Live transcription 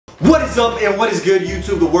What is up and what is good,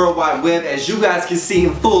 YouTube, the World Wide Web? As you guys can see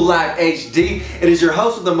in full live HD, it is your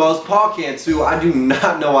host with the most, Paul Cantu. I do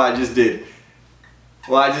not know what I just did.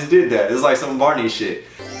 Well, I just did that. It's like some Barney shit.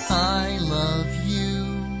 I love you,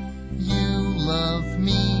 you love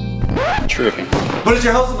me. Tripping. But it's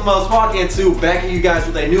your host with the most, Paul Cantu, back at you guys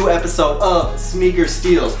with a new episode of Sneaker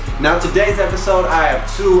Steals. Now, today's episode, I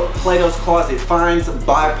have two Plato's Closet finds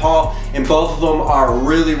by Paul, and both of them are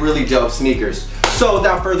really dope sneakers. So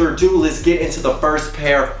without further ado, let's get into the first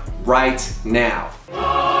pair right now.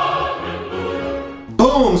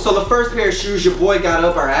 Boom! So the first pair of shoes your boy got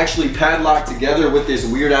up are actually padlocked together with this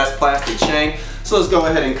weird ass plastic chain. So let's go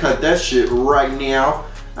ahead and cut that shit right now.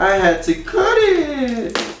 I had to cut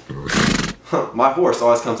it. My horse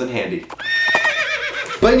always comes in handy.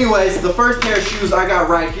 But anyways, the first pair of shoes I got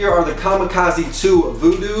right here are the Kamikaze 2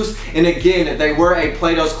 Voodoos. And again, they were a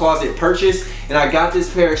Plato's Closet purchase. And I got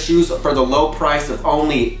this pair of shoes for the low price of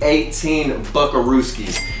only 18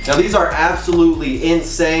 buckarooskies. Now these are absolutely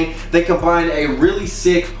insane. They combine a really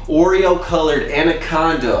sick Oreo colored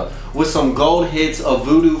anaconda with some gold hits of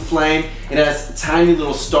voodoo flame. It has tiny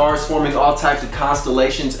little stars forming all types of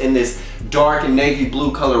constellations in this dark and navy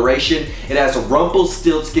blue coloration. It has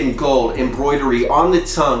Rumpelstiltskin gold embroidery on the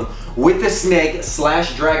tongue with the snake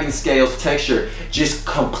 / dragon scales texture, just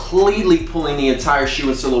completely pulling the entire shoe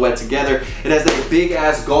and silhouette together. It has a big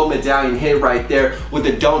ass gold medallion hit right there with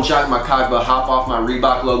the "Don't Jock My Cock But Hop Off My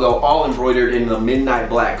Reebok" logo, all embroidered in the midnight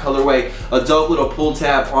black colorway. A dope little pull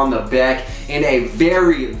tab on the back, and a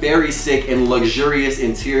very sick and luxurious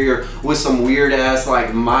interior with some weird ass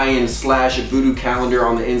like Mayan / voodoo calendar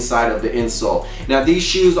on the inside of the insole. Now these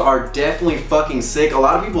shoes are definitely fucking sick. A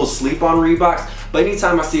lot of people sleep on Reeboks, but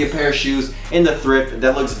anytime I see a pair of shoes in the thrift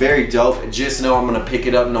that looks very dope, just know I'm gonna pick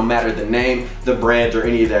it up no matter the name, the brand, or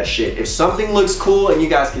any of that shit. If something looks cool and you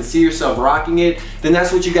guys can see yourself rocking it, then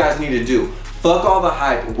that's what you guys need to do. Fuck all the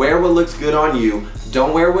hype, wear what looks good on you,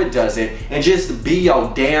 don't wear what doesn't, and just be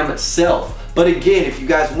your damn self. But again, if you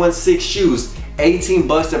guys want sick shoes, 18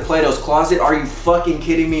 bucks at Plato's Closet, are you fucking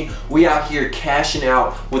kidding me? We out here cashing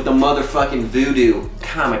out with the motherfucking voodoo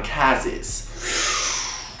Kamikazes.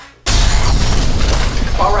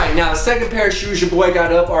 Alright, now the second pair of shoes your boy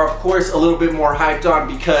got up are of course a little bit more hyped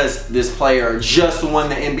on because this player just won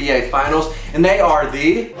the NBA Finals, and they are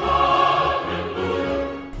the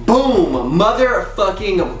boom,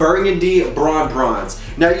 motherfucking burgundy bronze.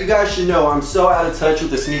 Now you guys should know I'm so out of touch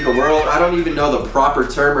with the sneaker world, I don't even know the proper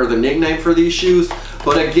term or the nickname for these shoes.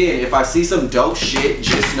 But again, if I see some dope shit,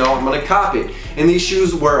 just know I'm gonna cop it. And these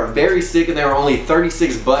shoes were very sick, and they were only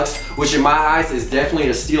 36 bucks, which in my eyes is definitely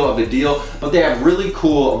a steal of a deal. But they have really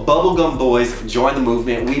cool bubblegum boys, join the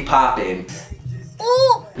movement, we poppin'.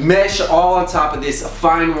 Mesh all on top of this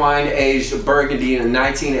fine wine aged burgundy and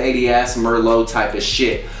 1980 ass Merlot type of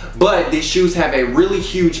shit. But these shoes have a really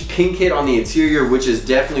huge pink hit on the interior, which is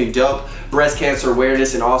definitely dope. Breast cancer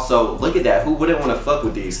awareness, and also, look at that, who wouldn't want to fuck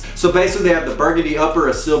with these? So basically they have the burgundy upper,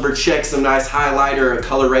 a silver check, some nice highlighter, a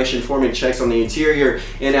coloration forming checks on the interior,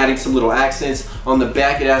 and adding some little accents. On the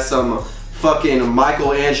back it has some fucking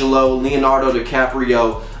Michelangelo, Leonardo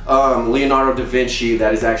DiCaprio, Leonardo da Vinci,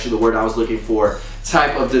 that is actually the word I was looking for,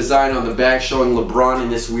 type of design on the back, showing LeBron in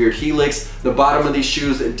this weird helix. The bottom of these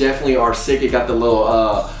shoes definitely are sick. It got the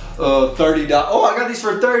little $30. Oh, I got these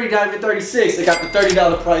for $30, not even $36. They got the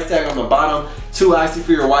 $30 price tag on the bottom. Too icy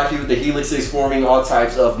for your wifey with the helixes forming all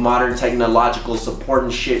types of modern technological support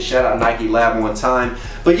and shit. Shout out Nike Lab one time.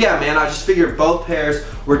 But yeah, man, I just figured both pairs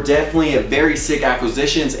were definitely very sick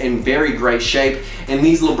acquisitions in very great shape. And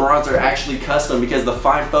these LeBrons are actually custom because the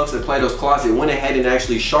fine folks at Plato's Closet went ahead and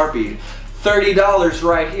actually Sharpied $30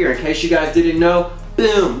 right here. In case you guys didn't know,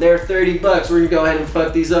 boom, they're 30 bucks. We're gonna go ahead and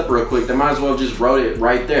fuck these up real quick. They might as well just wrote it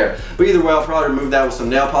right there. But either way, I'll probably remove that with some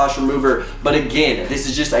nail polish remover. But again, this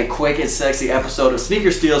is just a quick and sexy episode of Sneaker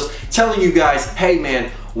Steals telling you guys, hey man,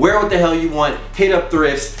 wear what the hell you want, hit up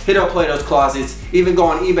thrifts, hit up Plato's Closets, even go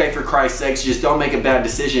on eBay for Christ's sakes, just don't make a bad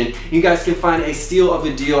decision. You guys can find a steal of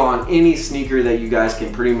a deal on any sneaker that you guys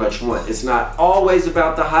can pretty much want. It's not always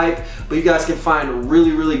about the hype, but you guys can find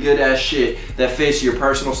really good ass shit that fits your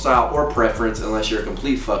personal style or preference, unless you're a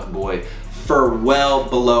complete fuckboy, for well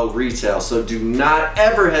below retail. So do not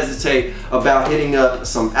ever hesitate about hitting up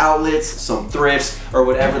some outlets, some thrifts, or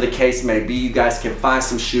whatever the case may be. You guys can find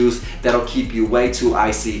some shoes that'll keep you way too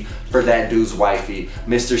icy for that dude's wifey.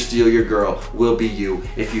 Mr. Steal Your Girl will be you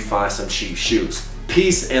if you find some cheap shoes.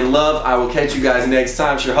 Peace and love. I will catch you guys next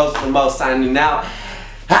time. It's your host with the most, signing out.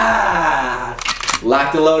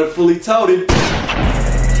 Locked and loaded, fully toted.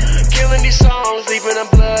 Killing these songs, leaving a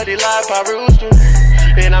bloody life I roost to.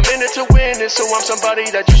 And I'm in it to win it, so I'm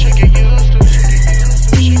somebody that you should get used to.